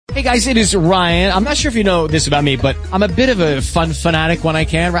Hey guys, it is Ryan. I'm not sure if you know this about me, but I'm a bit of a fun fanatic when I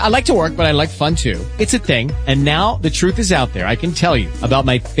can. I like to work, but I like fun too. It's a thing. And now the truth is out there. I can tell you about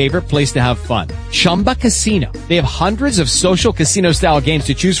my favorite place to have fun. Chumba Casino. They have hundreds of social casino style games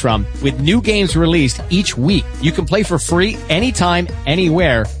to choose from with new games released each week. You can play for free anytime,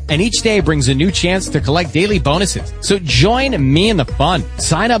 anywhere. And each day brings a new chance to collect daily bonuses. So join me in the fun.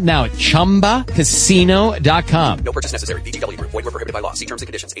 Sign up now at ChumbaCasino.com. No purchase necessary. VGW Group. Void where prohibited by law. See terms and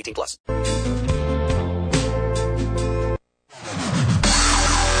conditions. 18+.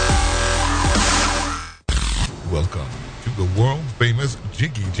 Welcome to the world-famous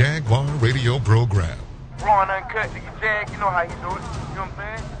Jiggy Jaguar radio program. Raw and uncut, Jiggy Jag, you know how he do it. You know what I'm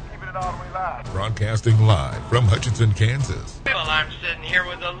saying? Keeping it all the way live. Broadcasting live from Hutchinson, Kansas. Well, I'm sitting here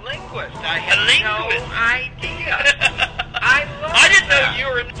with a linguist. I had no idea. I didn't know you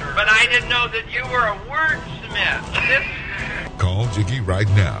were, but I didn't know that you were a wordsmith. Call Jiggy right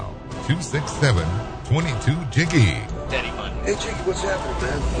now. 267-22-JIGGY. Hey, Jiggy, what's happening,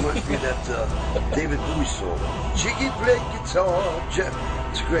 man? Reminds me of that David Bowie song. Jiggy play guitar. Jeff,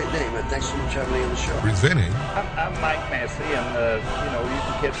 it's a great name, man. Thanks so much for having me on the show. Presenting. I'm Mike Massey, and, you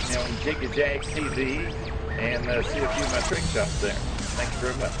can catch me on Jiggy Jag TV and see a few of my trick shots there. Thank you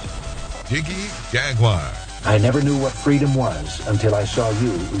very much. Jiggy Jaguar. I never knew what freedom was until I saw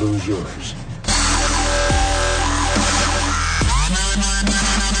you lose yours.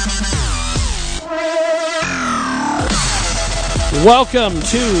 Welcome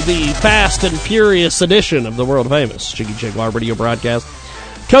to the fast and furious edition of the world-famous Jiggy Jaguar radio broadcast.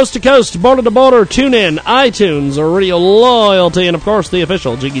 Coast to coast, border to border, tune in, iTunes, or Radio Loyalty, and of course the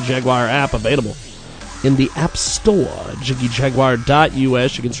official Jiggy Jaguar app available in the App Store,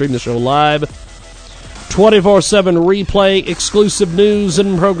 jiggyjaguar.us. You can stream the show live, 24/7 replay, exclusive news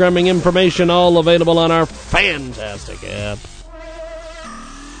and programming information, all available on our fantastic app.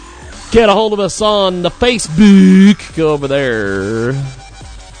 Get a hold of us on the Facebook. Go over there.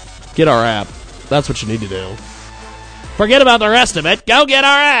 Get our app. That's what you need to do. Forget about the rest of it. Go get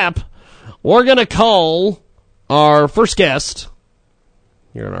our app. We're going to call our first guest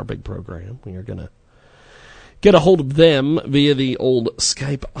here in our big program. We are going to get a hold of them via the old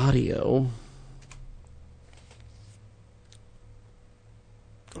Skype audio.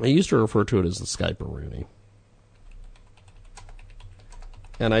 I used to refer to it as the Skype-a-rooney.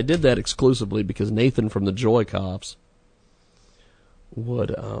 And I did that exclusively because Nathan from the Joy Cops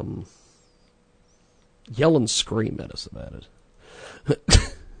would yell and scream at us about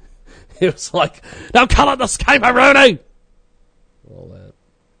it. It was like, don't call it the Skype-a-rooney! All that.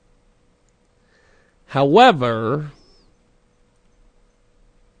 However,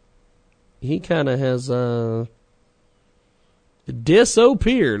 he kind of has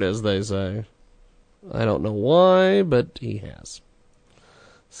disappeared, as they say. I don't know why, but he has.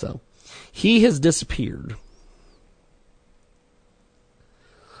 So, he has disappeared.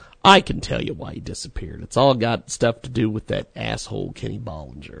 I can tell you why he disappeared. It's all got stuff to do with that asshole Kenny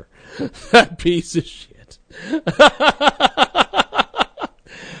Bollinger. That piece of shit.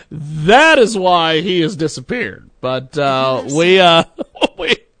 That is why he has disappeared. But we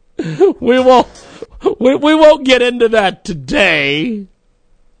won't get into that today.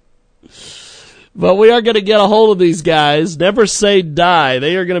 But we are going to get a hold of these guys. Never Say Die.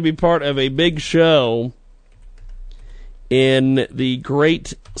 They are going to be part of a big show in the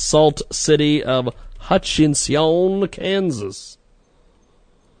great salt city of Hutchinson, Kansas.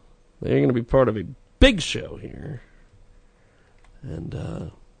 They're going to be part of a big show here.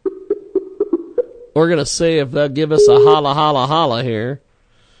 And we're going to see if they'll give us a holla, holla, holla here.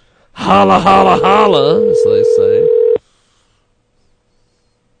 Holla, holla, holla, as they say.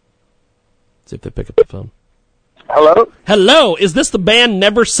 See if they pick up the phone. Hello? Hello, is this the band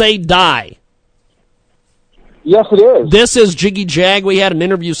Never Say Die? Yes, it is. This is Jiggy Jag. We had an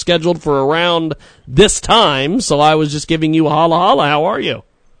interview scheduled for around this time, so I was just giving you a holla holla. How are you?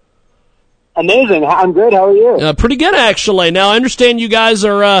 Amazing. I'm good. How are you? Pretty good, actually. Now, I understand you guys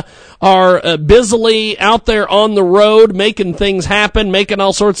are busily out there on the road, making things happen, making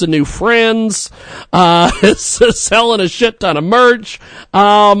all sorts of new friends, selling a shit ton of merch.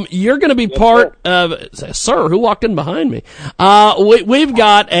 You're going to be part of... Sir, who walked in behind me? We've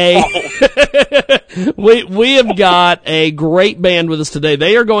got a... we have got a great band with us today.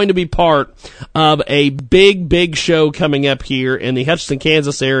 They are going to be part of a big, big show coming up here in the Hutchinson,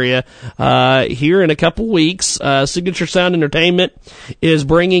 Kansas area here in a couple weeks. Signature Sound Entertainment is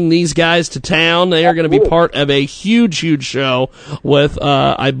bringing these guys to town. They are going to be part of a huge, huge show with,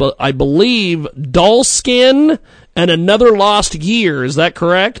 I believe, Dollskin and Another Lost Year. Is that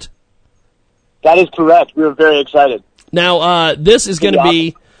correct? That is correct. We're very excited. Now, this is going to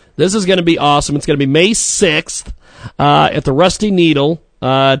be This is going to be awesome. It's going to be May 6th at the Rusty Needle.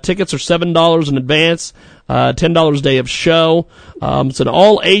 Tickets are $7 in advance, $10 day of show. It's an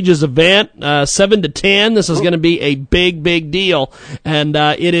all-ages event, 7 to 10. This is going to be a big, big deal. And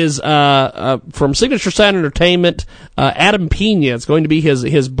it is from Signature Sound Entertainment, Adam Pena. It's going to be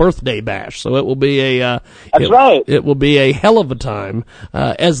his birthday bash. So it will be That's right. It will be a hell of a time,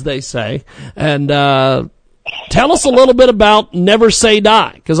 as they say. And tell us a little bit about Never Say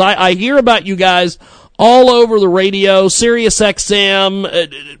Die, because I hear about you guys all over the radio, Sirius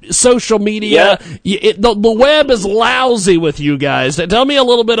XM, social media. Yeah. The web is lousy with you guys. Tell me a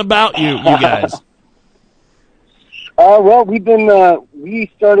little bit about you guys. Well,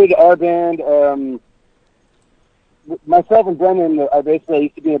 we started our band, myself and Brendan, our bass player,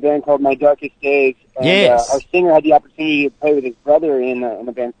 used to be in a band called My Darkest Days. And, Yes. Our singer had the opportunity to play with his brother in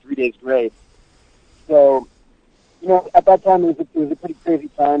the band 3 Days Grace. So, you know, at that time it was a pretty crazy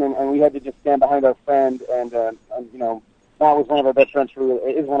time, and we had to just stand behind our friend. And you know, Matt was one of our best friends.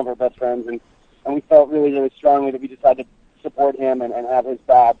 Is one of our best friends, and we felt really, really strongly that we decided to support him and have his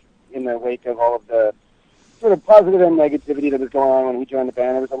back in the wake of all of the sort of positive and negativity that was going on when we joined the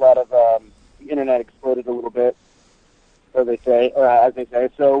band. There was a lot of the internet exploded a little bit, as they say.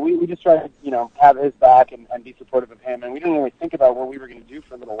 So we just tried to, you know, have his back and be supportive of him. And we didn't really think about what we were going to do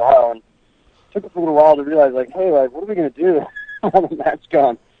for a little while. And it took us a little while to realize, like, hey, like, what are we going to do now that Matt's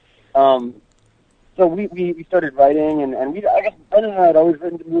gone? So we started writing, and I guess Brendan and I had always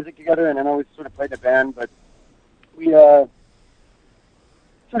written music together and always sort of played in a band, but we sort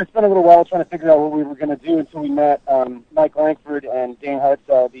of spent a little while trying to figure out what we were going to do until we met Mike Langford and Dane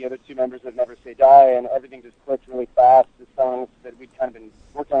Hartzell, the other two members of Never Say Die, and everything just clicked really fast. The songs that we'd kind of been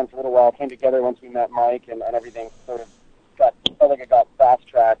working on for a little while came together once we met Mike, and everything sort of felt like it got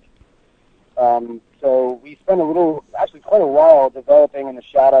fast-tracked. So we spent quite a while developing in the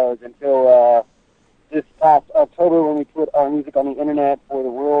shadows until this past October, when we put our music on the internet for the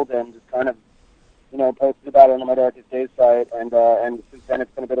world and just kind of, you know, posted about it on the My Darkest Days site, and since then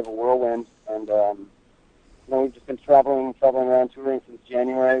it's been a bit of a whirlwind, and you know, we've just been traveling around touring since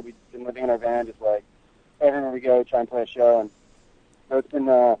January. We've been living in our van, just like everywhere we go, try and play a show, and so it's been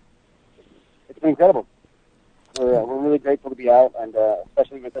incredible. We're really grateful to be out, and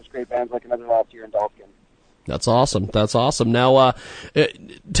especially with such great bands like Another Last Year and Dolphin. That's awesome. That's awesome. Now,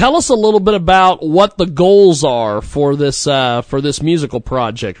 tell us a little bit about what the goals are for this musical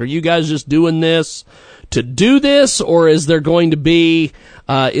project. Are you guys just doing this to do this, or is there going to be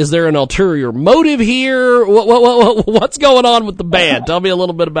is there an ulterior motive here? What's going on with the band? Tell me a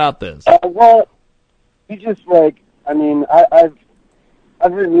little bit about this. Well, we just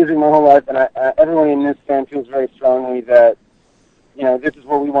I've written music my whole life, and everyone in this band feels very strongly that, you know, this is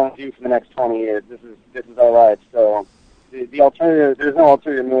what we want to do for the next 20 years. This is our life. So the ulterior, there's no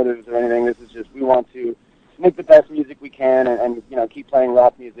ulterior motives or anything. This is just, we want to make the best music we can, and you know, keep playing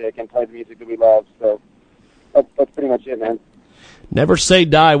rock music and play the music that we love. So that's pretty much it, man. Never Say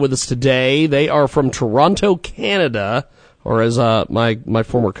Die with us today. They are from Toronto, Canada. Or as my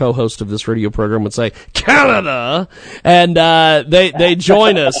former co-host of this radio program would say, Canada, and they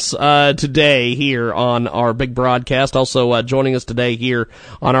join us today here on our big broadcast. Also joining us today here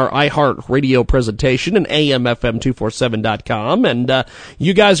on our iHeart Radio presentation and AMFM247.com. And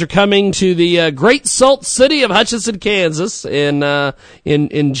you guys are coming to the great Salt City of Hutchinson, Kansas, in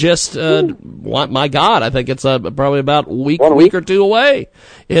just my God, I think it's probably about a week or two away.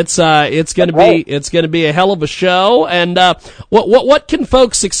 It's going to be a hell of a show. And what can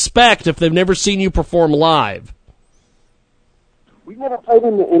folks expect if they've never seen you perform live? We've never played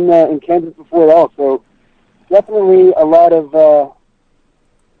in Kansas before at all, so definitely a lot of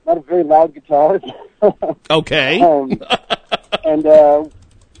very loud guitars. Okay. And you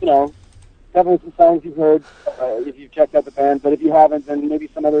know, definitely some songs you've heard if you've checked out the band, but if you haven't, then maybe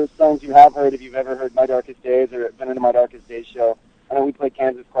some other songs you have heard if you've ever heard My Darkest Days or been in a My Darkest Days show. I know we played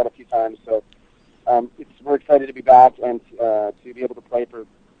Kansas quite a few times, so we're excited to be back and to be able to play for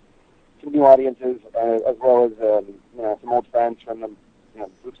some new audiences, as well as you know, some old friends from them, you know,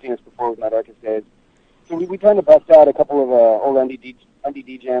 who've seen us before with My Darkest Days. So we trying to bust out a couple of old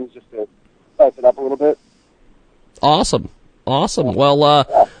NDD jams just to spice it up a little bit. Awesome.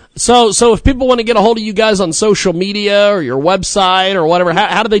 Well, so if people want to get a hold of you guys on social media or your website or whatever,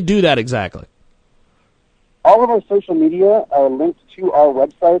 how do they do that exactly? All of our social media are linked to our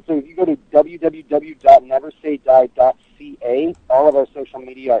website. So if you go to www.neversaydie.ca, all of our social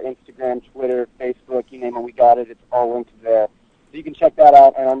media, our Instagram, Twitter, Facebook, you name it, we got it. It's all linked there. So you can check that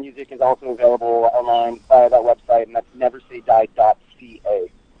out, and our music is also available online via that website, and that's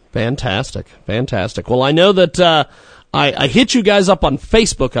neversaydie.ca. Fantastic. Well, I know that I hit you guys up on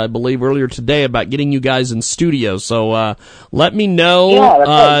Facebook, I believe, earlier today about getting you guys in studio. So let me know.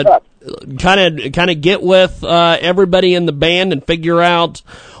 Yeah, kind of get with everybody in the band and figure out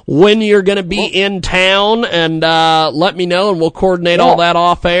when you're going to be in town, and let me know, and we'll coordinate all that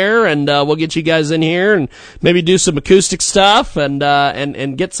off air, and we'll get you guys in here and maybe do some acoustic stuff and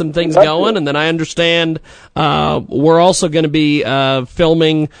get some things going. And then I understand we're also going to be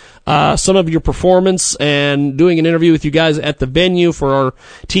filming some of your performance and doing an interview with you guys at the venue for our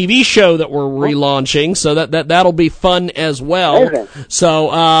TV show that we're relaunching. So that'll be fun as well. Amazing. So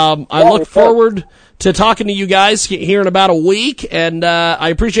I look forward to talking to you guys here in about a week, and I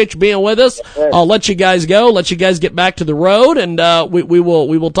appreciate you being with us. I'll let you guys go, let you guys get back to the road, and we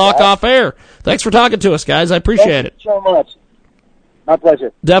will talk off air. Thanks for talking to us, guys. I appreciate it. Thank you so much. My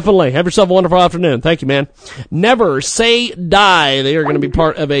pleasure. Definitely. Have yourself a wonderful afternoon. Thank you, man. Never Say Die. They are going to be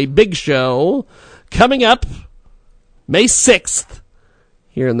part of a big show coming up May 6th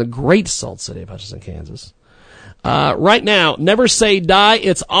here in the great Salt City of Hutchinson, Kansas. Right now, Never Say Die.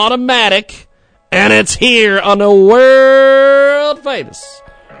 It's automatic. And it's here on the world famous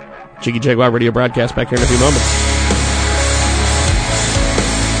Jiggy Jaguar radio broadcast back here in a few moments.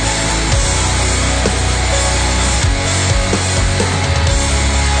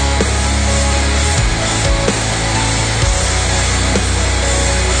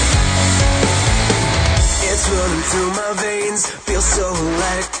 It's running through my veins, feels so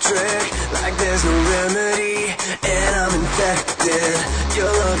electric, like there's no remedy, and I'm infected. Your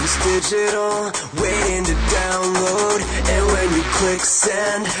love is digital, waiting to download, and when you click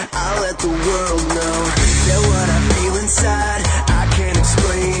send, I'll let the world know that what I feel inside, I can't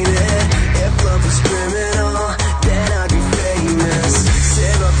explain it. If love was criminal, then I'd be famous.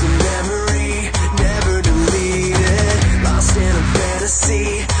 Save up the memory, never delete it. Lost in a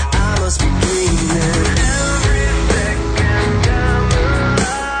fantasy, I must be dreaming. Every second I'm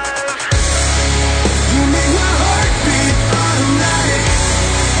alive. You make my heart beat automatic.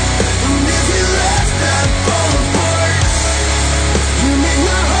 And if you left, I'd fall apart. You make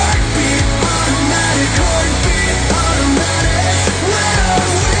my heart beat automatic. Heartbeat automatic. When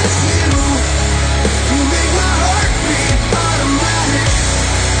I'm with you, you make my heart beat automatic.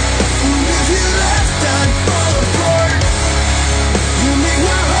 And if you left, I'd fall apart. You make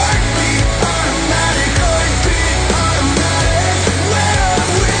my heart beat automatic. Heartbeat automatic. When I'm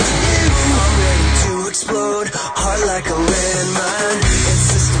with you, I'm ready to explode. Heart like a landmine. It's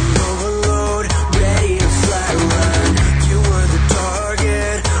system overload. Ready to flatline. You were the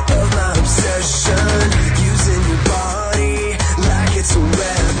target of my obsession. Using your body like it's a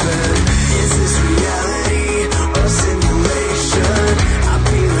weapon. Is this reality or simulation? I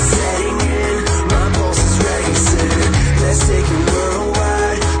feel it setting in. My pulse is racing. Let's take it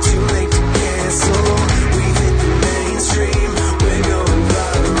worldwide. Too late to cancel. We hit the mainstream. We're going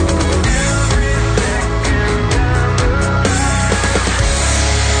viral. Every second I'm alive.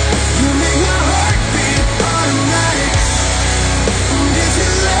 You make my heart beat automatic. And if you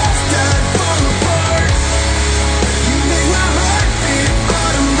left, I'd fall apart. You make my heart beat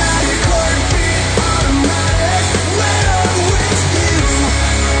automatic. Heartbeat automatic. When I'm with you,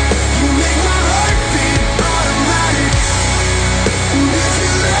 you make my heart beat automatic. And if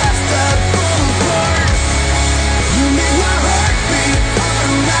you left, I'd fall apart. You make my heart beat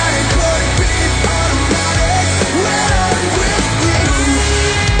automatic. Heartbeat automatic. When I'm with you.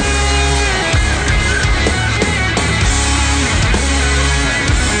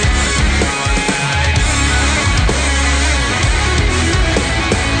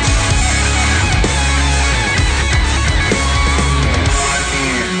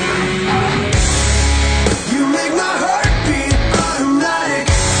 You make my heart beat automatic.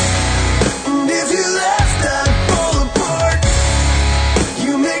 And if you left, I'd fall apart.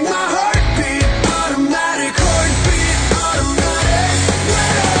 You make my heart beat automatic. Heartbeat automatic.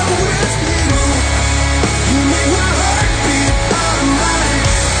 When I'm with you, you make my heart beat automatic.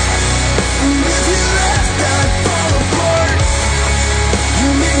 And if you left, I'd fall apart. You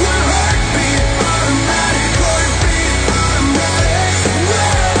make my heart beat automatic. Heartbeat automatic.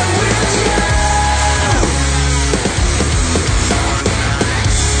 When I'm with you.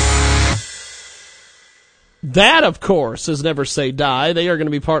 That, of course, is Never Say Die. They are going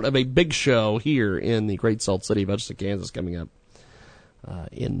to be part of a big show here in the great Salt City of Hutchinson, Kansas, coming up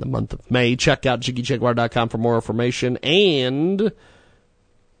in the month of May. Check out JiggyJaguar.com for more information, and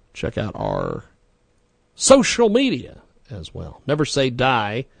check out our social media as well. Never Say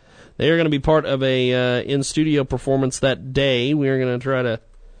Die. They are going to be part of a in-studio performance that day. We are going to try to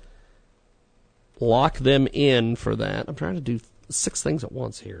lock them in for that. I'm trying to do 6 things at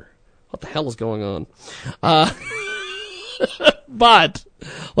once here. What the hell is going on? But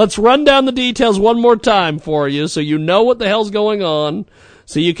let's run down the details one more time for you so you know what the hell's going on,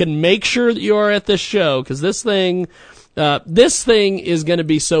 so you can make sure that you are at this show, because this thing is going to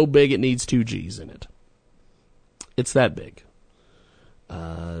be so big it needs 2 G's in it. It's that big.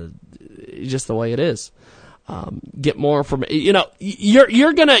 Just the way it is. Get more from, you're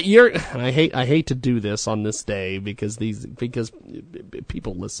I hate to do this on this day because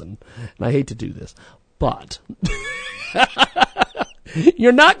people listen, and I hate to do this, but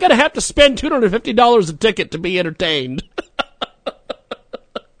you're not going to have to spend $250 a ticket to be entertained.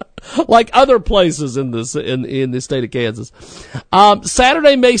 Like other places in the state of Kansas.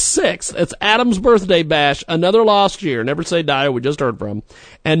 Saturday, May 6th, it's Adam's birthday bash, Another Lost Year, Never Say Die, we just heard from,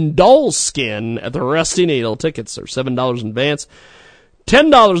 and Dole's Skin at the Rusty Needle. Tickets are $7 in advance.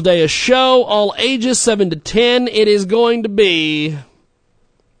 $10 day a show, all ages 7 to 10. It is going to be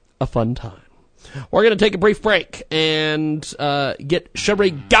a fun time. We're going to take a brief break and get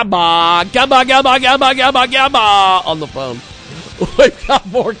Sherry Gabba on the phone. We've got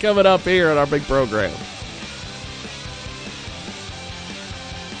more coming up here in our big program.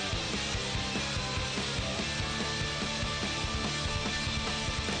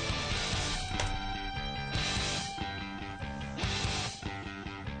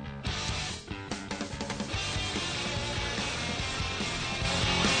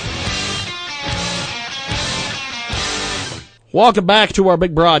 Welcome back to our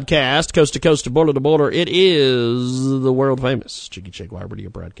big broadcast, coast to coast to border. It is the world famous Jiggy Jaguar radio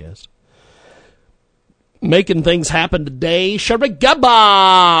broadcast. Making things happen today. Sherry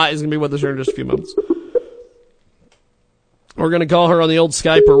Gabba is going to be with us here in just a few moments. We're going to call her on the old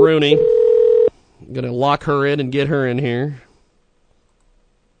Skype or Rooney. I'm going to lock her in and get her in here.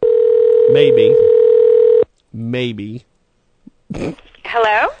 Maybe.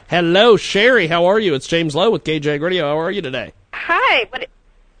 Hello? Hello, Sherry. How are you? It's James Lowe with KJ Radio. How are you today? Hi.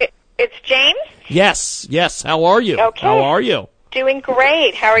 It's James? Yes. How are you? Okay. How are you? Doing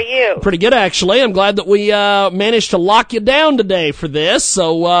great. How are you? Pretty good, actually. I'm glad that we managed to lock you down today for this.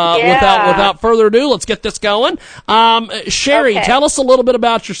 So without further ado, let's get this going. Sherry, tell us a little bit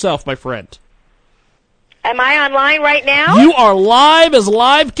about yourself, my friend. Am I online right now? You are live as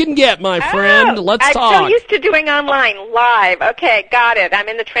live can get, my friend. Let's talk. I'm so used to doing online live. Okay, got it. I'm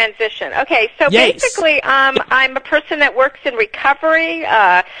in the transition. Okay, so basically, I'm a person that works in recovery.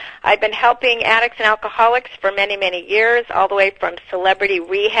 I've been helping addicts and alcoholics for many, many years, all the way from Celebrity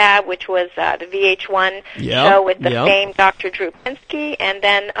Rehab, which was the VH1 show with the famed Dr. Drew Pinsky, and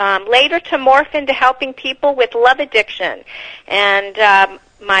then later to morph into helping people with love addiction. And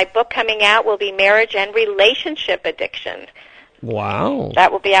my book coming out will be Marriage and Relationship Addiction. Wow.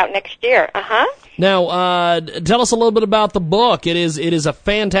 That will be out next year. Now, tell us a little bit about the book. It is a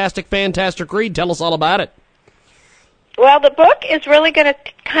fantastic read. Tell us all about it. Well, the book is really going to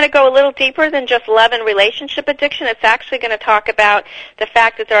kind of go a little deeper than just love and relationship addiction. It's actually going to talk about the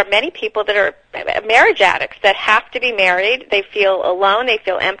fact that there are many people that are marriage addicts that have to be married. They feel alone. They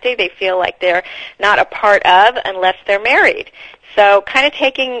feel empty. They feel like they're not a part of unless they're married. So kind of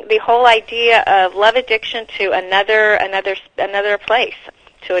taking the whole idea of love addiction to another place,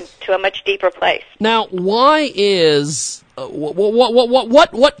 to a much deeper place. Now, why is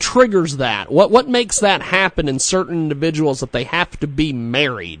what triggers that? What makes that happen in certain individuals that they have to be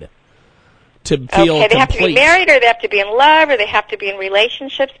married to feel complete? They have to be married, or they have to be in love, or they have to be in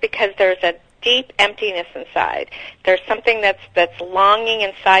relationships because there's a deep emptiness inside. There's something that's longing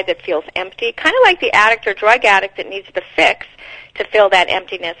inside that feels empty, kind of like the addict or drug addict that needs the fix to fill that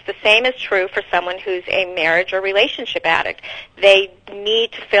emptiness. The same is true for someone who's a marriage or relationship addict. They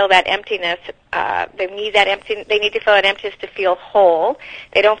need to fill that emptiness. They need to fill that emptiness to feel whole.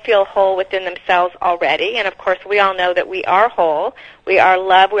 They don't feel whole within themselves already. And of course, we all know that we are whole. We are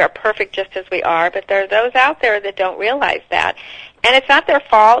loved. We are perfect just as we are. But there are those out there that don't realize that. And it's not their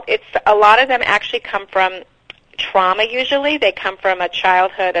fault. A lot of them actually come from trauma usually. They come from a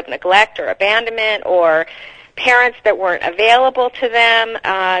childhood of neglect or abandonment, or parents that weren't available to them.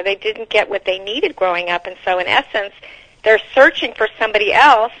 They didn't get what they needed growing up, and so in essence, they're searching for somebody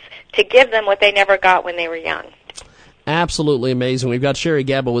else to give them what they never got when they were young. Absolutely amazing. We've got Sherry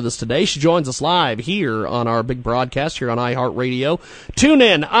Gabba with us today. She joins us live here on our big broadcast here on iHeartRadio.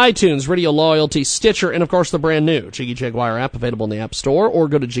 TuneIn, iTunes, Radio Loyalty, Stitcher, and of course the brand new Jiggy Jaguar app available in the App Store, or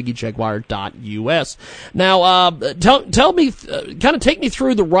go to jiggyjaguar.us. Now, tell me, kind of take me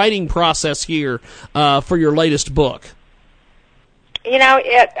through the writing process here for your latest book. You know,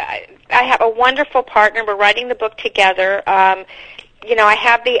 I have a wonderful partner. We're writing the book together. I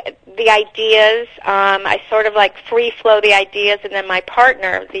have the ideas. I sort of like free flow the ideas, and then my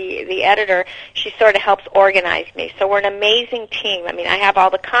partner, the editor, she sort of helps organize me. So we're an amazing team. I mean, I have all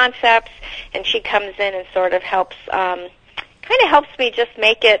the concepts, and she comes in and sort of helps, kind of helps me just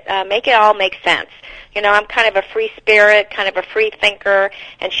make it all make sense. I'm kind of a free spirit, kind of a free thinker,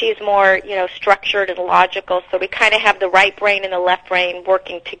 and she's more, structured and logical, so we kind of have the right brain and the left brain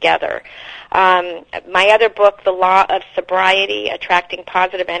working together. My other book, The Law of Sobriety, Attracting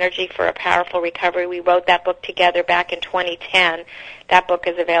Positive Energy for a Powerful Recovery, we wrote that book together back in 2010. That book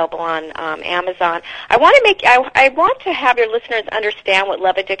is available on Amazon. I want to have your listeners understand what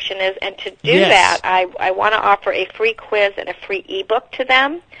love addiction is, and to do that, I want to offer a free quiz and a free ebook to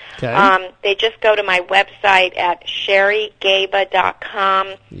them. Okay. They just go to my website at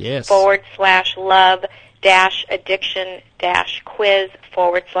sherrygaba.com /love-addiction-quiz/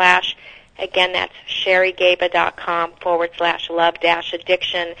 Again, that's sherrygaba.com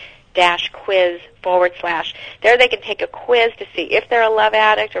 /love-addiction-quiz/ There they can take a quiz to see if they're a love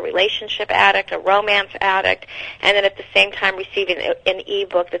addict, a relationship addict, a romance addict, and then at the same time receiving an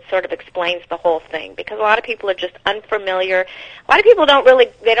ebook that sort of explains the whole thing. Because a lot of people are just unfamiliar. A lot of people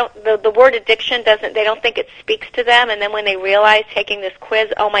the word addiction they don't think it speaks to them, and then when they realize taking this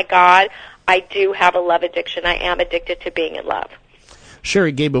quiz, oh my God, I do have a love addiction. I am addicted to being in love.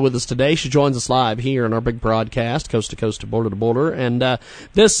 Sherry Gaba with us today. She joins us live here in our big broadcast, coast to coast, border to border. And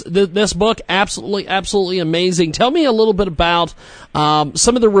this book, absolutely amazing. Tell me a little bit about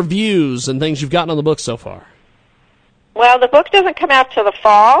some of the reviews and things you've gotten on the book so far. Well, the book doesn't come out till the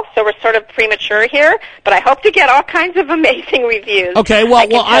fall, so we're sort of premature here, but I hope to get all kinds of amazing reviews. Okay,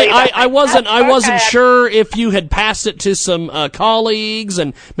 I wasn't sure if you had passed it to some colleagues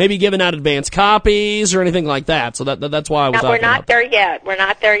and maybe given out advance copies or anything like that. So that's why I was. We're not there yet. We're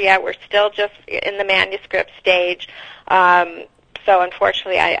not there yet. We're still just in the manuscript stage. So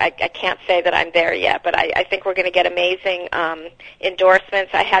unfortunately, I can't say that I'm there yet, but I think we're going to get amazing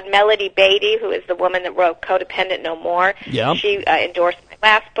endorsements. I had Melody Beatty, who is the woman that wrote Codependent No More. Yeah. She endorsed my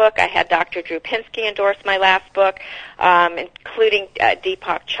last book. I had Dr. Drew Pinsky endorse my last book, including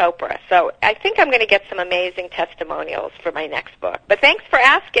Deepak Chopra. So I think I'm going to get some amazing testimonials for my next book. But thanks for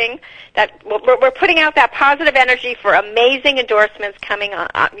asking. That we're putting out that positive energy for amazing endorsements coming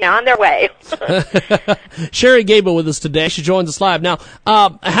on their way. Sherry Gaba with us today. She joins us live. Now,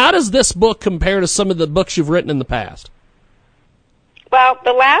 how does this book compare to some of the books you've written in the past? Well,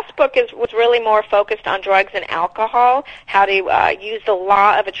 the last book was really more focused on drugs and alcohol, how to use the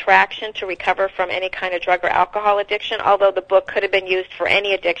law of attraction to recover from any kind of drug or alcohol addiction, although the book could have been used for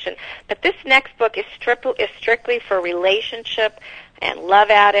any addiction. But this next book is strictly for relationship and love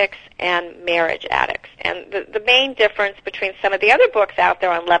addicts and marriage addicts. And the main difference between some of the other books out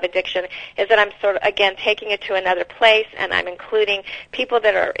there on love addiction is that I'm sort of, again, taking it to another place, and I'm including people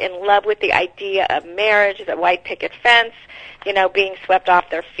that are in love with the idea of marriage, the white picket fence, being swept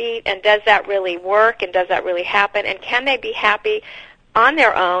off their feet, and does that really work, and does that really happen, and can they be happy on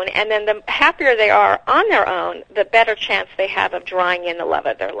their own? And then the happier they are on their own, the better chance they have of drawing in the love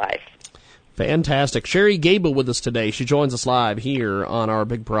of their life. Fantastic. Sherry Gaba with us today. She joins us live here on our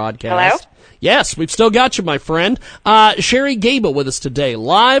big broadcast. Hello? Yes, we've still got you, my friend. Sherry Gaba with us today,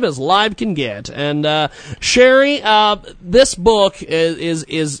 live as live can get. And Sherry, this book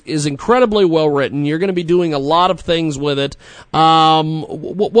is incredibly well written. You're going to be doing a lot of things with it.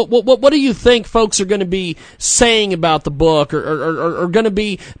 What do you think folks are going to be saying about the book, or going to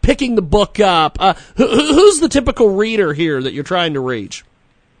be picking the book up? Who's the typical reader here that you're trying to reach?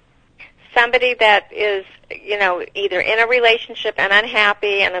 Somebody that is, either in a relationship and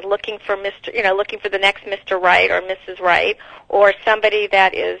unhappy and is looking for looking for the next Mr. Right or Mrs. Right, or somebody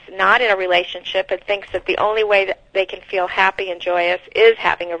that is not in a relationship and thinks that the only way that they can feel happy and joyous is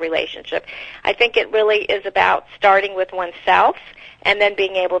having a relationship. I think it really is about starting with oneself and then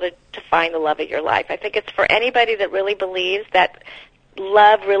being able to find the love of your life. I think it's for anybody that really believes that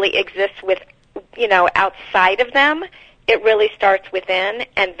love really exists with, outside of them. It really starts within,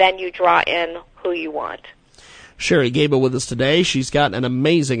 and then you draw in who you want. Sherry Gaba with us today. She's got an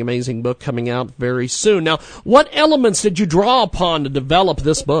amazing book coming out very soon. Now, what elements did you draw upon to develop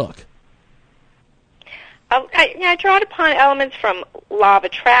this book? I draw upon elements from law of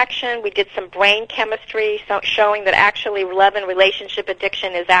attraction. We did some brain chemistry showing that actually love and relationship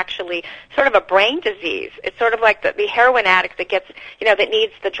addiction is actually sort of a brain disease. It's sort of like the heroin addict that gets, that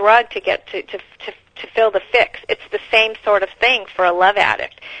needs the drug to get to fill the fix. It's the same sort of thing for a love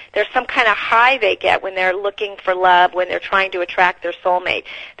addict. There's some kind of high they get when they're looking for love, when they're trying to attract their soulmate.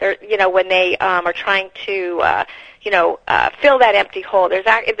 When they are trying to fill that empty hole.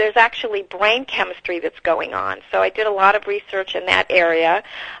 There's actually brain chemistry that's going on. So I did a lot of research in that area.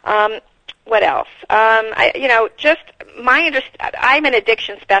 What else? I'm an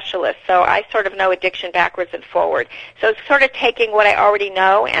addiction specialist, so I sort of know addiction backwards and forward. So it's sort of taking what I already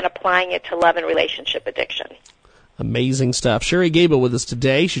know and applying it to love and relationship addiction. Amazing stuff. Sherry Gabba with us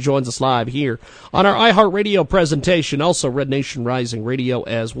today. She joins us live here on our iHeartRadio presentation, also Red Nation Rising Radio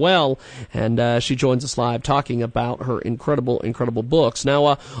as well. And she joins us live talking about her incredible books.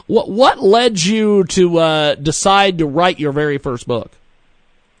 Now, what led you to decide to write your very first book?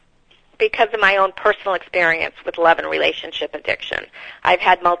 Because of my own personal experience with love and relationship addiction. I've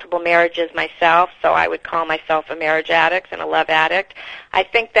had multiple marriages myself, so I would call myself a marriage addict and a love addict. I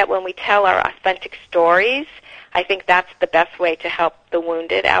think that when we tell our authentic stories, I think that's the best way to help the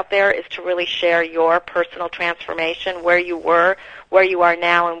wounded out there, is to really share your personal transformation, where you were, where you are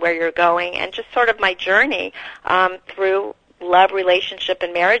now, and where you're going, and just sort of my journey through love, relationship,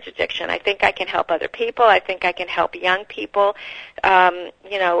 and marriage addiction. I think I can help other people. I think I can help young people. I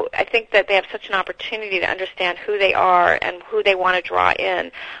think that they have such an opportunity to understand who they are and who they want to draw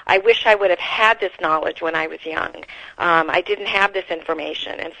in. I wish I would have had this knowledge when I was young. I didn't have this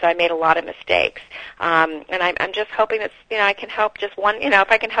information, and so I made a lot of mistakes. And I'm just hoping that I can help just one.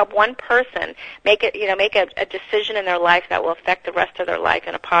 If I can help one person make a decision in their life that will affect the rest of their life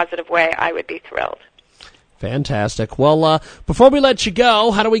in a positive way, I would be thrilled. Fantastic. Well, before we let you go,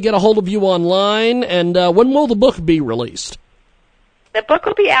 how do we get a hold of you online, and when will the book be released? The book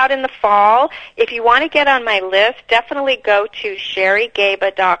will be out in the fall. If you want to get on my list, definitely go to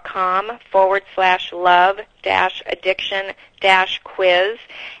sherrygabba.com/love-addiction-quiz,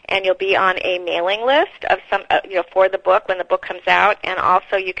 and you'll be on a mailing list of for the book when the book comes out, and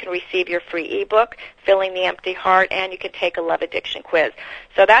also you can receive your free ebook, Filling the Empty Heart, and you can take a love addiction quiz.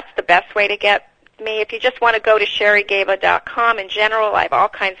 So that's the best way to get me. If you just want to go to sherrygabba.com in general, I have all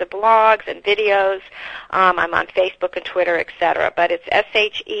kinds of blogs and videos. I'm on Facebook and Twitter, etc. But it's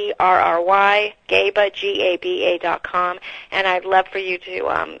SHERRY Gabba, GABA.com, and I'd love for you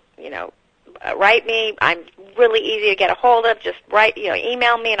to write me. I'm really easy to get a hold of. Just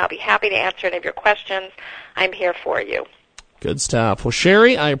email me, and I'll be happy to answer any of your questions. I'm here for you. Good stuff. Well,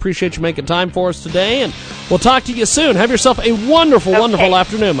 Sherry, I appreciate you making time for us today, and we'll talk to you soon. Have yourself a wonderful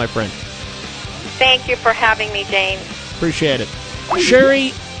afternoon, my friend. Thank you for having me, James. Appreciate it.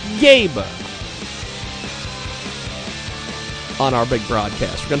 Sherry Gabba on our big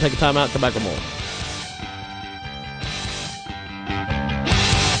broadcast. We're going to take a time out and come back with more.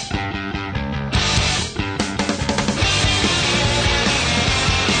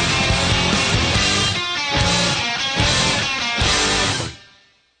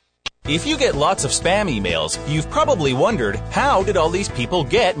 If you get lots of spam emails, you've probably wondered, how did all these people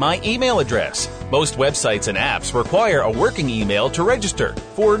get my email address? Most websites and apps require a working email to register,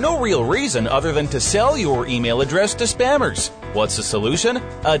 for no real reason other than to sell your email address to spammers. What's the solution?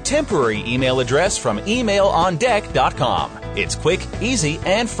 A temporary email address from emailondeck.com. It's quick, easy,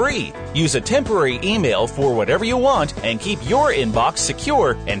 and free. Use a temporary email for whatever you want and keep your inbox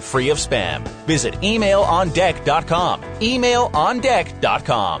secure and free of spam. Visit emailondeck.com.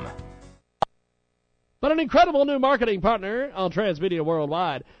 Emailondeck.com. But an incredible new marketing partner on Transmedia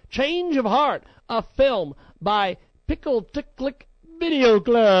Worldwide. Change of Heart, a film by Pickle Ticklick Video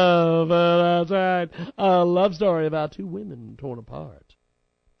Club. That's right. A love story about two women torn apart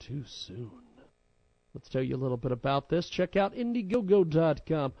too soon. Let's tell you a little bit about this. Check out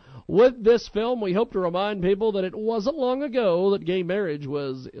Indiegogo.com. With this film, we hope to remind people that it wasn't long ago that gay marriage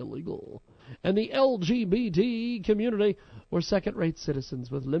was illegal, and the LGBT community were second-rate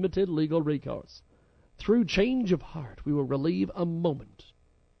citizens with limited legal recourse. Through Change of Heart, we will relieve a moment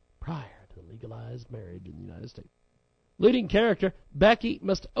prior to legalized marriage in the United States. Leading character, Becky,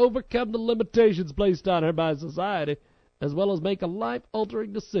 must overcome the limitations placed on her by society, as well as make a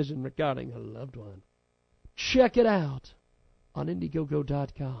life-altering decision regarding her loved one. Check it out on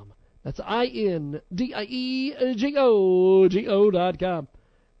Indiegogo.com. That's INDIEGOGO.com.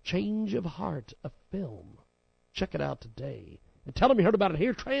 Change of Heart, a film. Check it out today. And tell them you heard about it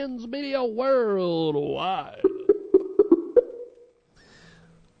here, Transmedia Worldwide.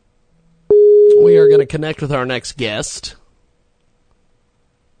 We are going to connect with our next guest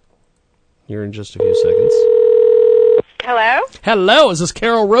here in just a few seconds. Hello? Hello, is this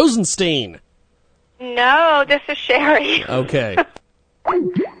Carol Rosenstein? No, this is Sherry. Okay.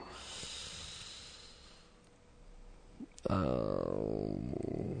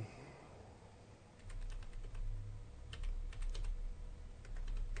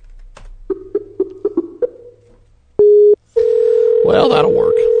 Well, that'll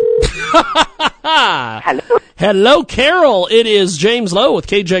work. Hello. Hello, Carol. It is James Lowe with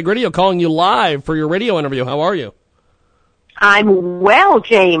KJ Radio calling you live for your radio interview. How are you? I'm well,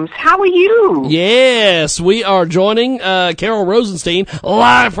 James. How are you? Yes, we are joining Carol Rosenstein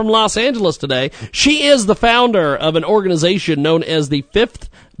live from Los Angeles today. She is the founder of an organization known as the Fifth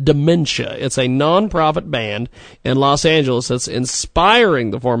Dementia. It's a non-profit band in Los Angeles that's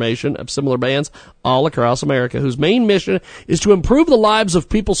inspiring the formation of similar bands all across America, whose main mission is to improve the lives of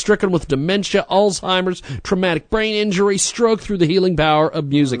people stricken with dementia, Alzheimer's, traumatic brain injury, stroke through the healing power of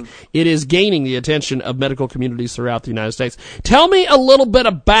music. It is gaining the attention of medical communities throughout the United States. Tell me a little bit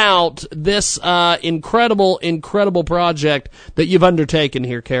about this incredible project that you've undertaken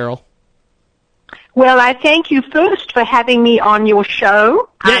here, Carol. Well, I thank you first for having me on your show.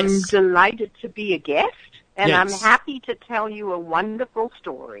 Yes. I'm delighted to be a guest, and Yes. I'm happy to tell you a wonderful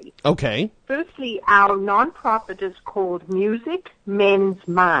story. Okay. Firstly, our nonprofit is called Music Men's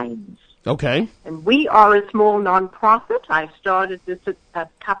Minds. Okay. And we are a small nonprofit. I started this a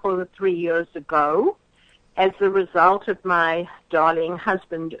couple of 3 years ago as a result of my darling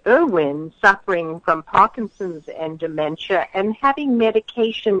husband, Erwin, suffering from Parkinson's and dementia and having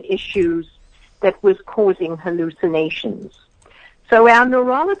medication issues that was causing hallucinations. So our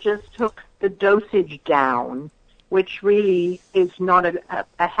neurologist took the dosage down, which really is not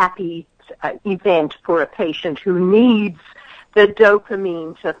a happy event for a patient who needs the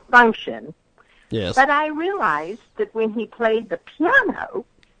dopamine to function. Yes. But I realized that when he played the piano,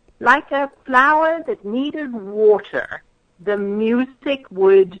 like a flower that needed water, the music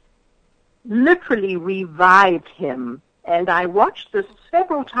would literally revive him. And I watched this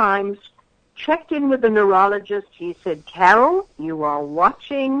several times, checked in with the neurologist. He said, Carol, you are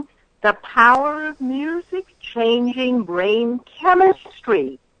watching the power of music changing brain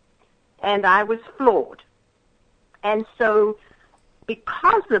chemistry. And I was floored. And so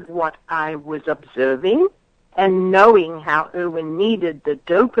because of what I was observing and knowing how Erwin needed the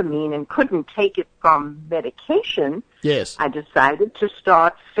dopamine and couldn't take it from medication, yes, I decided to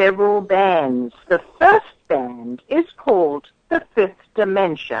start several bands. The first band is called The Fifth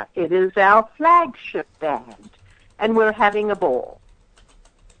Dementia. It is our flagship band, and we're having a ball.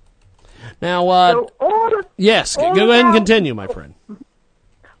 Now, Go ahead and continue, my friend.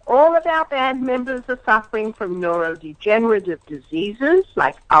 All of our band members are suffering from neurodegenerative diseases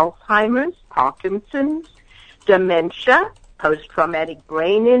like Alzheimer's, Parkinson's, dementia, post-traumatic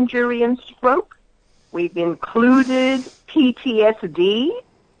brain injury, and stroke. We've included PTSD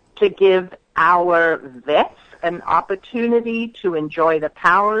to give our vets an opportunity to enjoy the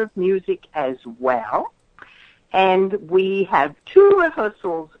power of music as well. And we have 2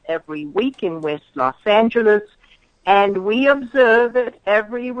 rehearsals every week in West Los Angeles, and we observe at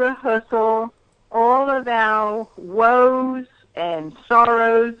every rehearsal all of our woes and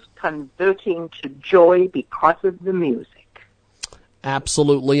sorrows converting to joy because of the music.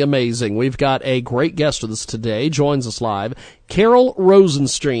 Absolutely amazing. We've got a great guest with us today, joins us live, Carol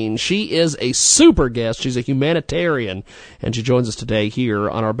Rosenstein. She is a super guest. She's a humanitarian, and she joins us today here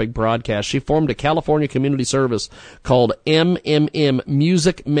on our big broadcast. She formed a California community service called MMM,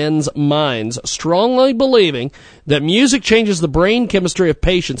 Music Men's Minds, strongly believing that music changes the brain chemistry of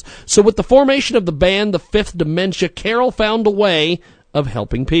patients. So with the formation of the band, The Fifth Dementia, Carol found a way of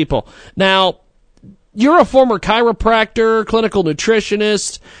helping people. Now, you're a former chiropractor, clinical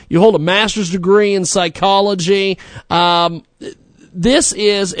nutritionist. You hold a master's degree in psychology. This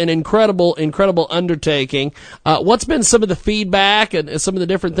is an incredible undertaking. What's been some of the feedback and some of the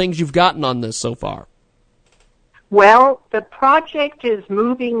different things you've gotten on this so far? Well, the project is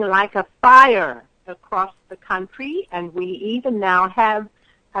moving like a fire across the country, and we even now have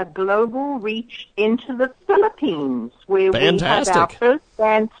a global reach into the Philippines, where Fantastic. we have our first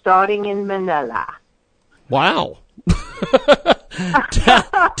band starting in Manila. Wow.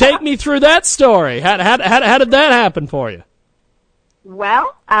 Take me through that story. How did that happen for you?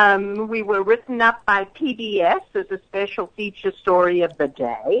 Well, we were written up by PBS as a special feature story of the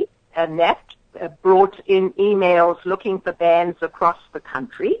day. Annette brought in emails looking for bands across the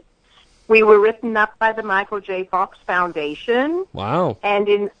country. We were written up by the Michael J. Fox Foundation. Wow. And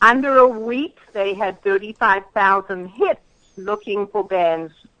in under a week, they had 35,000 hits looking for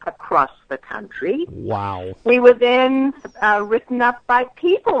bands across the country. Wow. We were then written up by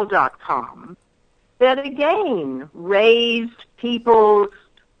People.com that again raised people's,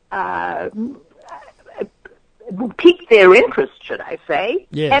 piqued their interest, should I say.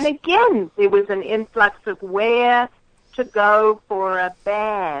 Yes. And again, there was an influx of where to go for a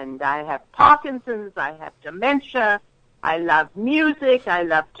band. I have Parkinson's, I have dementia, I love music, I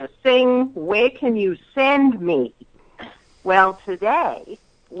love to sing. Where can you send me? Well, today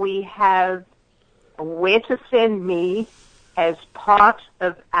we have where to send me as part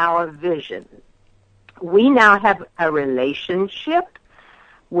of our vision. We now have a relationship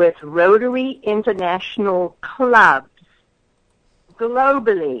with Rotary International clubs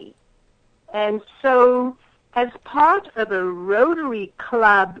globally. And so, as part of a Rotary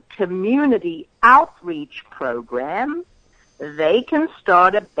Club community outreach program, they can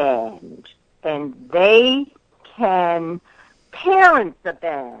start a band, and they can parent the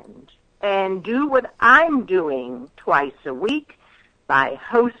band and do what I'm doing twice a week by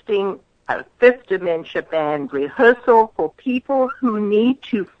hosting a Fifth Dementia Band rehearsal for people who need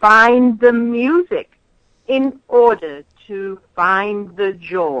to find the music in order to find the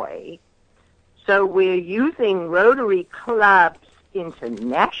joy. So we're using Rotary clubs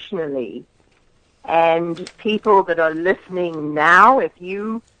internationally, and people that are listening now, if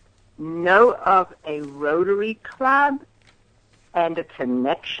you know of a Rotary club and a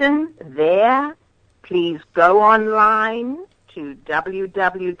connection there, please go online to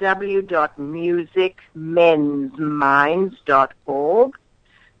www.musicmensminds.org.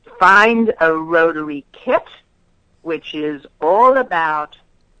 Find a Rotary kit, which is all about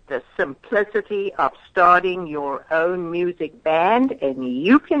the simplicity of starting your own music band, and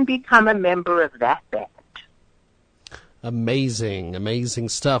you can become a member of that band. Amazing, amazing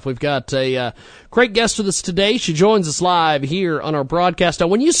stuff. We've got a great guest with us today. She joins us live here on our broadcast. Now,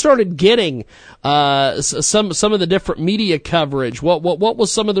 when you started getting some of the different media coverage, what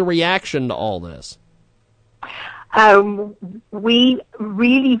was some of the reaction to all this? We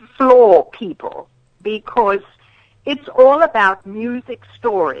really floor people because it's all about music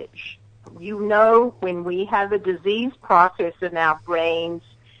storage. You know, when we have a disease process in our brains,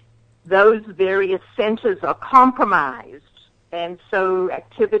 those various centers are compromised. And so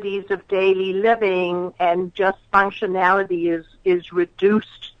activities of daily living and just functionality is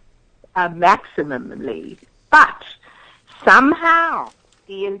reduced maximally. But somehow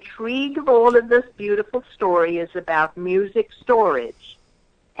the intrigue of all of this beautiful story is about music storage.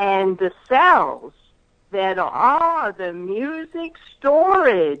 And the cells that are the music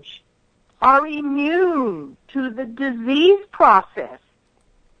storage are immune to the disease process.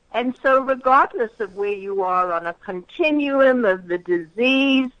 And so regardless of where you are on a continuum of the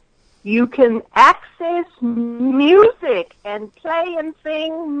disease, you can access music and play and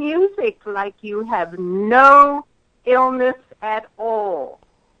sing music like you have no illness at all.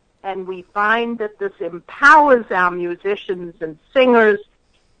 And we find that this empowers our musicians and singers.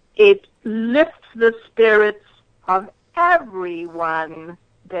 It lifts the spirits of everyone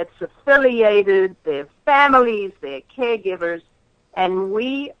that's affiliated, their families, their caregivers, and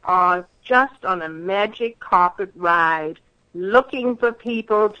we are just on a magic carpet ride looking for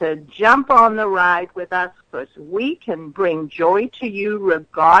people to jump on the ride with us because we can bring joy to you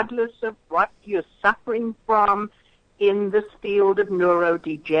regardless of what you're suffering from in this field of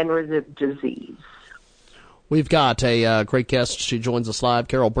neurodegenerative disease. We've got a great guest. She joins us live.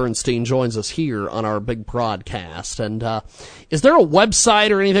 Carol Bernstein joins us here on our big broadcast. And is there a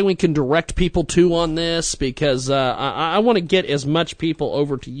website or anything we can direct people to on this? Because I want to get as much people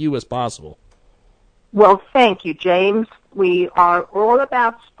over to you as possible. Well, thank you, James. We are all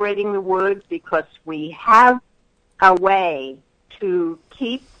about spreading the word because we have a way to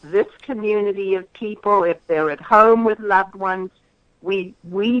keep this community of people, if they're at home with loved ones. We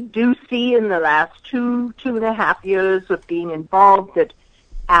do see in the last two and a half years of being involved that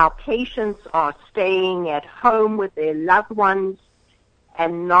our patients are staying at home with their loved ones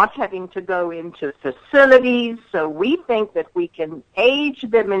and not having to go into facilities. So we think that we can age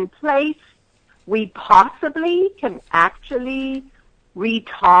them in place. We possibly can actually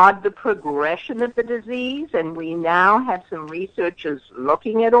retard the progression of the disease, and we now have some researchers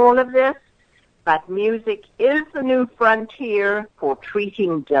looking at all of this. But music is the new frontier for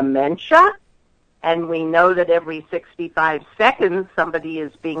treating dementia, and we know that every 65 seconds somebody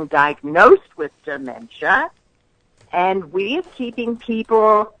is being diagnosed with dementia, and we are keeping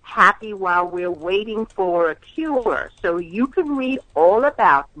people happy while we're waiting for a cure. So you can read all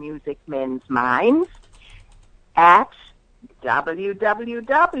about Music Men's Minds at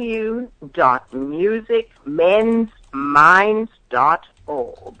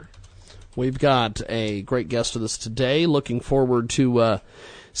www.musicmensminds.org. We've got a great guest with us today. Looking forward to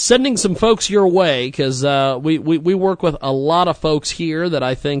sending some folks your way, because we work with a lot of folks here that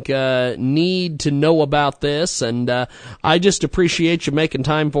I think need to know about this, and I just appreciate you making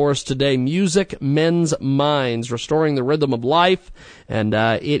time for us today. Music Mends Minds, Restoring the Rhythm of Life, and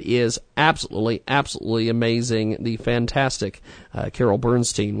it is absolutely amazing. The fantastic Carol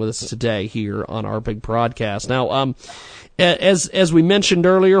Bernstein with us today here on our big broadcast. Now, as we mentioned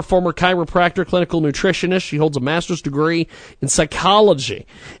earlier, former chiropractor, clinical nutritionist. She holds a master's degree in psychology,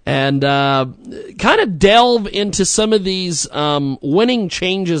 and kind of delve into some of these winning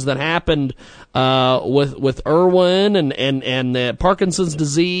changes that happened with Irwin and Parkinson's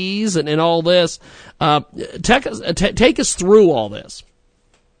disease and all this. Take us through all this.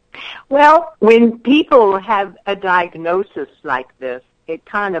 Well, when people have a diagnosis like this, it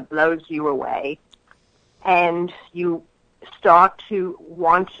kind of blows you away, and you start to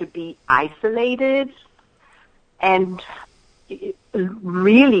want to be isolated, and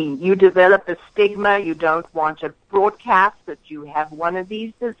really you develop a stigma. You don't want to broadcast that you have one of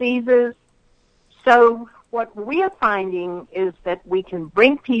these diseases. So what we are finding is that we can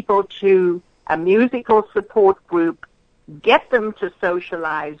bring people to a musical support group, get them to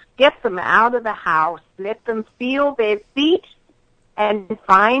socialize, get them out of the house, let them feel their feet, and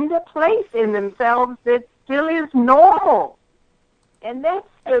find a place in themselves that still is normal. And that's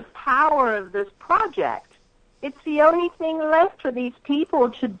the power of this project. It's the only thing left for these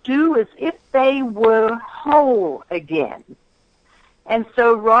people to do as if they were whole again. And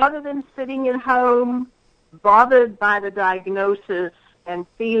so rather than sitting at home, bothered by the diagnosis and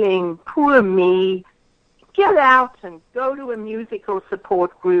feeling, poor me, get out and go to a musical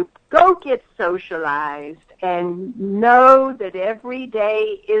support group, go get socialized, and know that every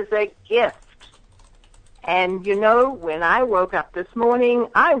day is a gift. And, you know, when I woke up this morning,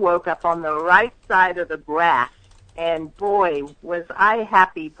 I woke up on the right side of the grass. And, boy, was I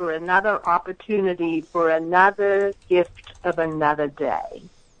happy for another opportunity, for another gift of another day.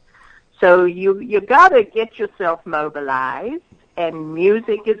 So you got to get yourself mobilized, and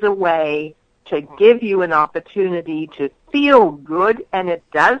music is a way to give you an opportunity to feel good, and it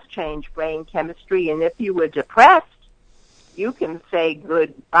does change brain chemistry. And if you were depressed, you can say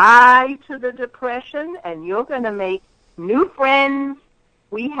goodbye to the depression, and you're going to make new friends.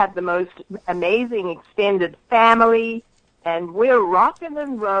 We have the most amazing extended family, and we're rocking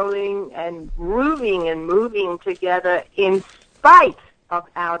and rolling and grooving and moving together in spite of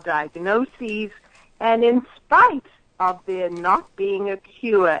our diagnoses and in spite of there not being a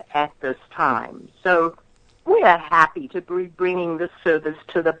cure at this time. So we are happy to be bringing this service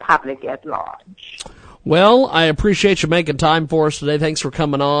to the public at large. Well, I appreciate you making time for us today. Thanks for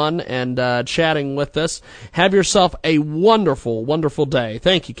coming on and chatting with us. Have yourself a wonderful, wonderful day.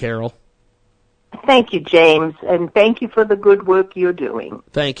 Thank you, Carol. Thank you, James, and thank you for the good work you're doing.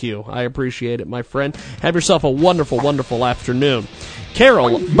 Thank you. I appreciate it, my friend. Have yourself a wonderful, wonderful afternoon.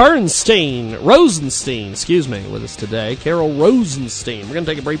 Carol Rosenstein, with us today. Carol Rosenstein. We're going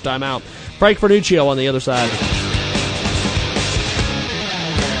to take a brief time out. Frank Vertnuccio on the other side.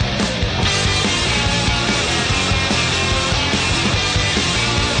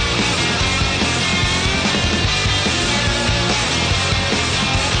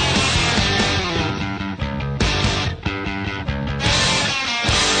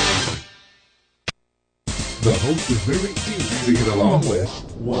 The host is very easy to get along with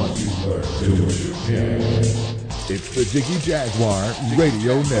once you learn to do it. It's the Jiggy Jaguar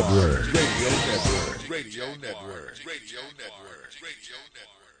Radio Network.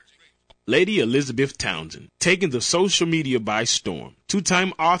 Lady Elizabeth Townsend, taking the social media by storm.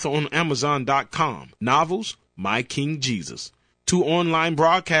 Two-time author on Amazon.com. Novels, My King Jesus. 2 online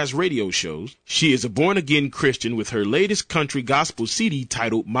broadcast radio shows. She is a born-again Christian with her latest country gospel CD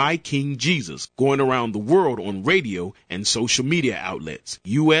titled My King Jesus, going around the world on radio and social media outlets,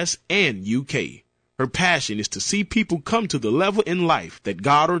 U.S. and U.K. Her passion is to see people come to the level in life that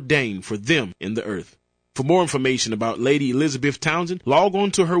God ordained for them in the earth. For more information about Lady Elizabeth Townsend, log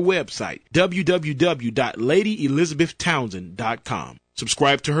on to her website, www.ladyelizabethtownsend.com.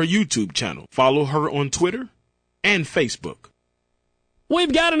 Subscribe to her YouTube channel. Follow her on Twitter and Facebook.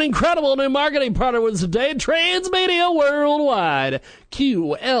 We've got an incredible new marketing partner with us today, Transmedia Worldwide.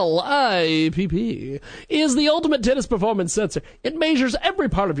 QLIPP is the ultimate tennis performance sensor. It measures every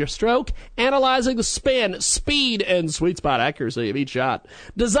part of your stroke, analyzing the spin, speed, and sweet spot accuracy of each shot.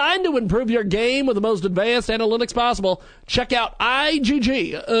 Designed to improve your game with the most advanced analytics possible, check out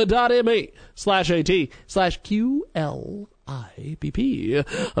igg.me/AT/QL. IPP.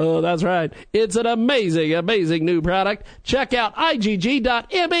 Oh, that's right. It's an amazing, amazing new product. Check out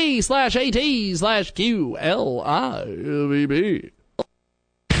igg.me/AT/QLIPP.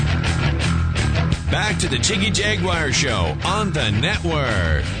 back to the Jiggy Jaguar Show on the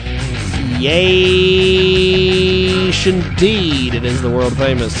network. Yeesh, indeed. It is the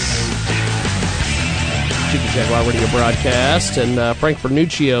world-famous Jiggy Jaguar radio broadcast, and Frank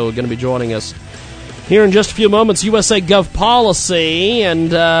Vertnuccio going to be joining us here in just a few moments. USA Gov policy,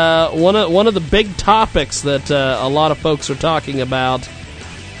 and one of the big topics that a lot of folks are talking about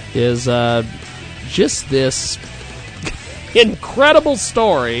is just this incredible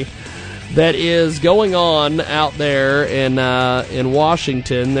story that is going on out there in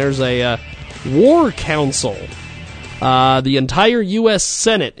Washington. There's a war council. The entire U.S.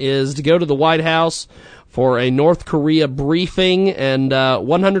 Senate is to go to the White House for a North Korea briefing, and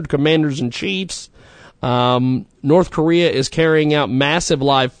 100 commanders and chiefs. North Korea is carrying out massive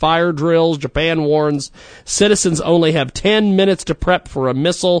live fire drills. Japan warns citizens only have 10 minutes to prep for a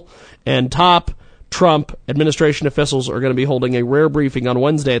missile, and top Trump administration officials are going to be holding a rare briefing on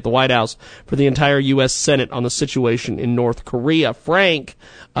Wednesday at the White House for the entire U.S. Senate on the situation in North Korea. Frank,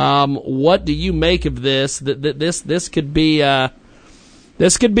 what do you make of this? This could be a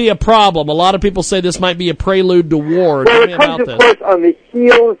problem. A lot of people say this might be a prelude to war. Well, it comes, of course, on the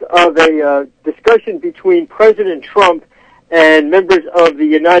heels of a discussion between President Trump and members of the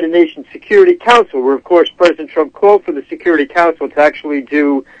United Nations Security Council, where, of course, President Trump called for the Security Council to actually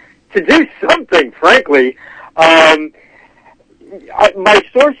do something, frankly. My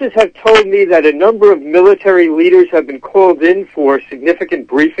sources have told me that a number of military leaders have been called in for significant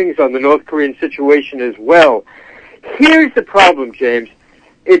briefings on the North Korean situation as well. Here's the problem, James.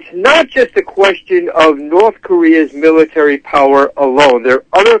 It's not just a question of North Korea's military power alone. There are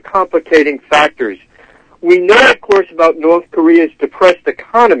other complicating factors. We know, of course, about North Korea's depressed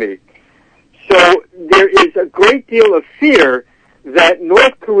economy. So there is a great deal of fear that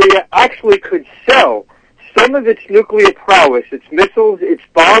North Korea actually could sell some of its nuclear prowess, its missiles, its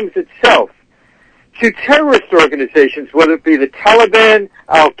bombs itself, to terrorist organizations, whether it be the Taliban,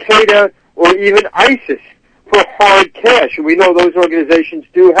 Al-Qaeda, or even ISIS, for hard cash. And we know those organizations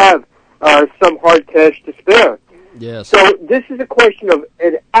do have some hard cash to spare. Yes. So this is a question of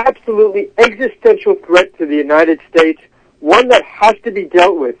an absolutely existential threat to the United States, one that has to be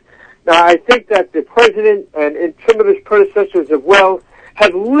dealt with. Now, I think that the president and some of his predecessors as well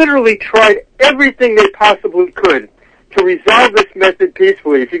have literally tried everything they possibly could to resolve this method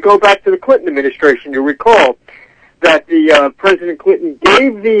peacefully. If you go back to the Clinton administration, you'll recall that the President Clinton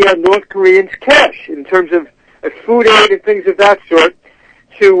gave the North Koreans cash in terms of food aid and things of that sort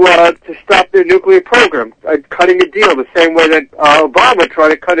to stop their nuclear program, cutting a deal the same way that Obama tried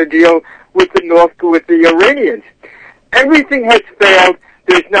to cut a deal with the Iranians. Everything has failed.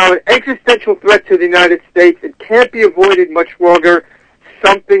 There's now an existential threat to the United States. It can't be avoided much longer.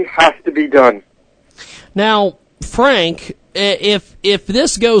 Something has to be done. Now, Frank, if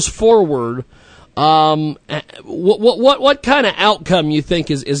this goes forward, what kind of outcome you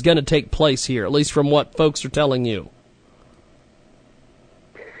think is going to take place here, at least from what folks are telling you?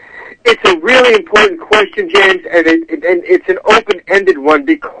 It's a really important question, James, and it's an open-ended one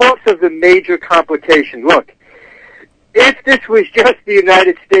because of the major complication. Look, if this was just the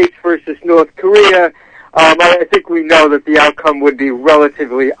United States versus North Korea, I think we know that the outcome would be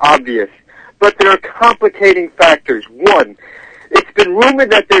relatively obvious. But there are complicating factors. One, it's been rumored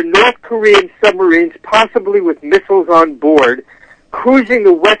that there are North Korean submarines, possibly with missiles on board, cruising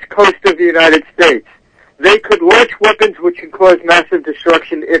the west coast of the United States. They could launch weapons which can cause massive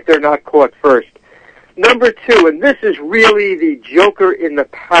destruction if they're not caught first. Number two, and this is really the joker in the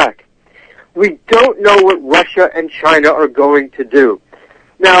pack, we don't know what Russia and China are going to do.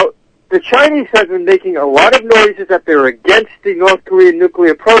 Now, the Chinese have been making a lot of noises that they're against the North Korean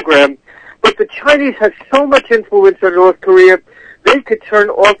nuclear program, but the Chinese have so much influence on North Korea, they could turn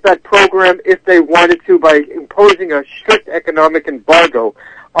off that program if they wanted to by imposing a strict economic embargo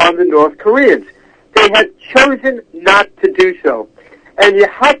on the North Koreans. They have chosen not to do so. And you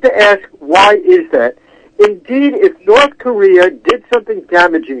have to ask, why is that? Indeed, if North Korea did something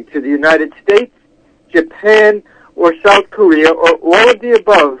damaging to the United States, Japan, or South Korea, or all of the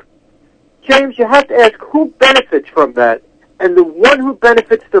above, James, you have to ask who benefits from that. And the one who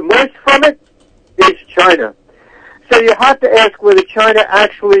benefits the most from it is China. So you have to ask whether China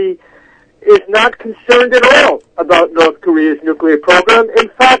actually is not concerned at all about North Korea's nuclear program. In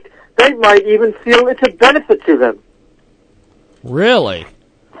fact, they might even feel it's a benefit to them. Really?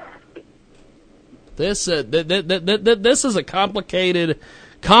 This is a complicated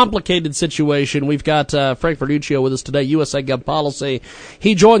situation. We've got Frank Vertnuccio with us today, USA Gov Policy.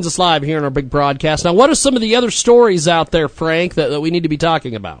 He joins us live here in our big broadcast. Now, what are some of the other stories out there, Frank, that we need to be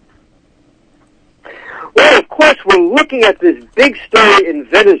talking about? Well, of course, course, we're looking at this big story in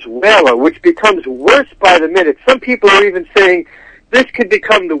Venezuela, which becomes worse by the minute. Some people are even saying this could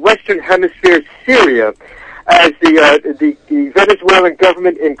become the Western Hemisphere Syria, as the Venezuelan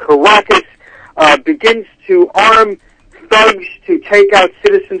government in Caracas begins to arm thugs to take out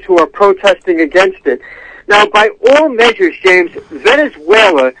citizens who are protesting against it. Now, by all measures, James,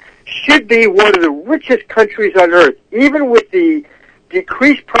 Venezuela should be one of the richest countries on earth. Even with the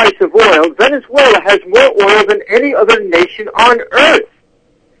decreased price of oil, Venezuela has more oil than any other nation on earth.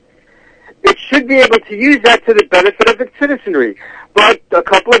 It should be able to use that to the benefit of its citizenry. But a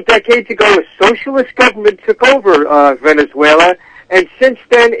couple of decades ago, a socialist government took over Venezuela, and since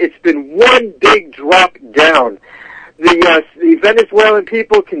then, it's been one big drop down. The Venezuelan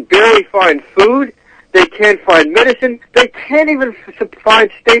people can barely find food. They can't find medicine. They can't even find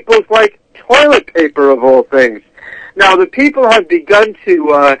staples like toilet paper, of all things. Now, the people have begun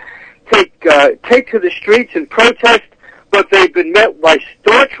to take to the streets and protest, but they've been met by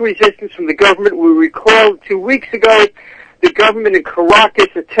staunch resistance from the government. We recall 2 weeks ago, the government in Caracas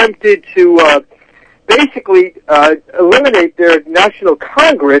attempted to basically eliminate their national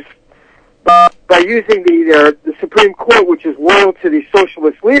Congress by using the Supreme Court, which is loyal to the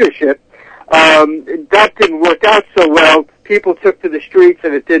socialist leadership. That didn't work out so well. People took to the streets,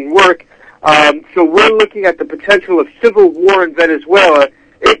 and it didn't work. So we're looking at the potential of civil war in Venezuela.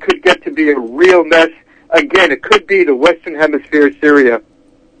 It could get to be a real mess. Again, it could be the Western Hemisphere Syria.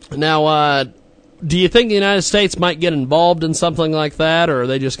 Now, do you think the United States might get involved in something like that, or are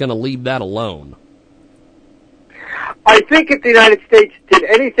they just going to leave that alone? I think if the United States did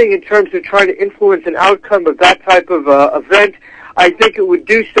anything in terms of trying to influence an outcome of that type of event, I think it would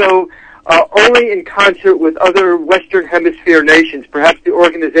do so only in concert with other Western Hemisphere nations, perhaps the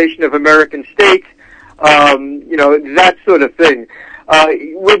Organization of American States, that sort of thing.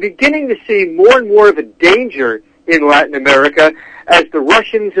 We're beginning to see more and more of a danger in Latin America as the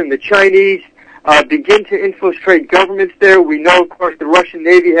Russians and the Chinese begin to infiltrate governments there. We know, of course, the Russian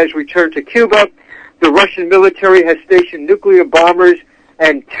Navy has returned to Cuba. The Russian military has stationed nuclear bombers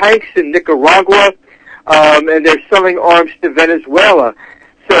and tanks in Nicaragua, and they're selling arms to Venezuela.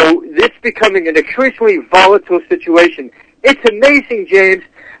 So it's becoming an increasingly volatile situation. It's amazing, James,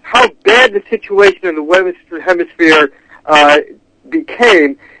 how bad the situation in the Western Hemisphere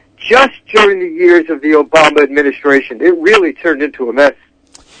became just during the years of the Obama administration. It really turned into a mess.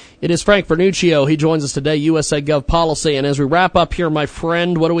 It is Frank Vertnuccio. He joins us today, USA Gov Policy. And as we wrap up here, my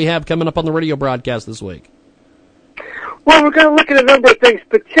friend, what do we have coming up on the radio broadcast this week? Well, we're going to look at a number of things.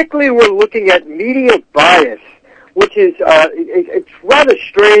 Particularly, we're looking at media bias, which is it's rather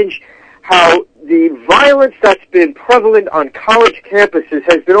strange how the violence that's been prevalent on college campuses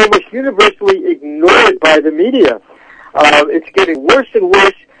has been almost universally ignored by the media. It's getting worse and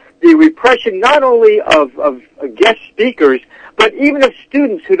worse. The repression not only of guest speakers, but even of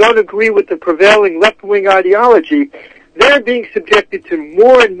students who don't agree with the prevailing left-wing ideology, they're being subjected to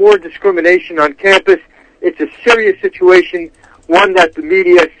more and more discrimination on campus. It's a serious situation, one that the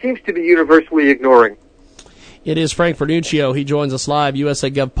media seems to be universally ignoring. It is Frank Vertnuccio. He joins us live,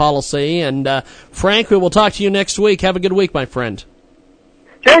 USA Gov Policy. And Frank, we will talk to you next week. Have a good week, my friend.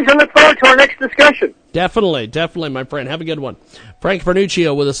 James, I look forward to our next discussion. Definitely, my friend. Have a good one. Frank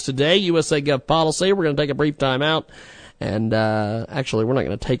Vertnuccio with us today, USA Gov Policy. We're going to take a brief time out. And actually, we're not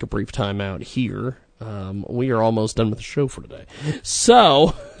going to take a brief time out here. We are almost done with the show for today.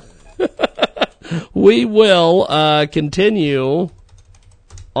 So, we will continue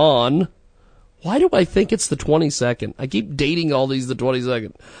on. Why do I think it's the 22nd? I keep dating all these the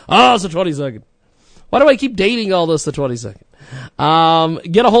 22nd. Oh, it's the 22nd. Why do I keep dating all this the 22nd?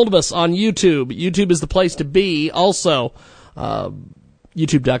 Get a hold of us on YouTube. YouTube is the place to be. Also,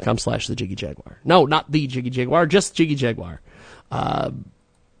 YouTube.com/The Jiggy Jaguar. No, not The Jiggy Jaguar, just Jiggy Jaguar.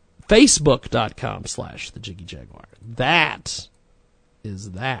 Facebook.com/The Jiggy Jaguar. That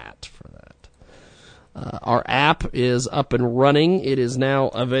is that for that. Our app is up and running. It is now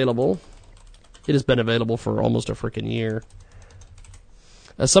available. It has been available for almost a freaking year.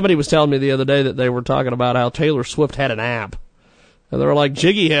 Somebody was telling me the other day that they were talking about how Taylor Swift had an app. And they were like,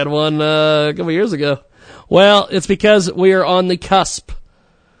 Jiggy had one a couple years ago. Well, it's because we are on the cusp.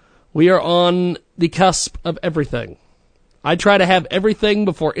 We are on the cusp of everything. I try to have everything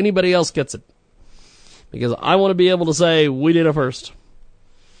before anybody else gets it. Because I want to be able to say, we did it first.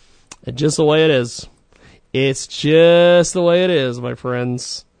 And just the way it is. It's just the way it is, my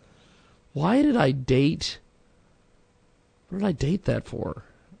friends. Why did I date? What did I date that for?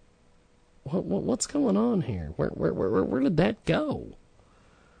 What's going on here? Where did that go?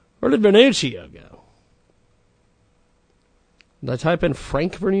 Where did Vertnuccio go? Did I type in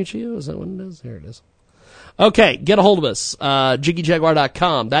Frank Vertnuccio? Is that what it is? Here it is. Okay, get a hold of us.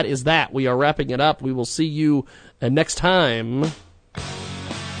 JiggyJaguar.com. That is that. We are wrapping it up. We will see you next time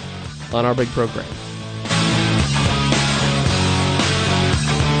on our big program.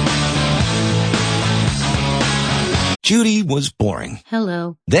 Judy was boring.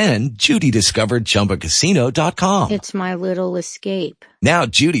 Hello. Then Judy discovered ChumbaCasino.com. It's my little escape. Now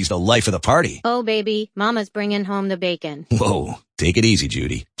Judy's the life of the party. Oh, baby, mama's bringing home the bacon. Whoa, take it easy,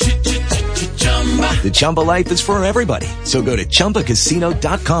 Judy. The Chumba life is for everybody. So go to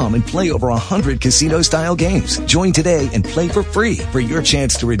ChumbaCasino.com and play over 100 casino-style games. Join today and play for free for your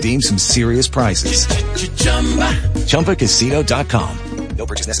chance to redeem some serious prizes. ChumbaCasino.com. No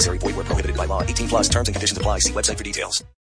purchase necessary. Void where prohibited by law. 18+ terms and conditions apply. See website for details.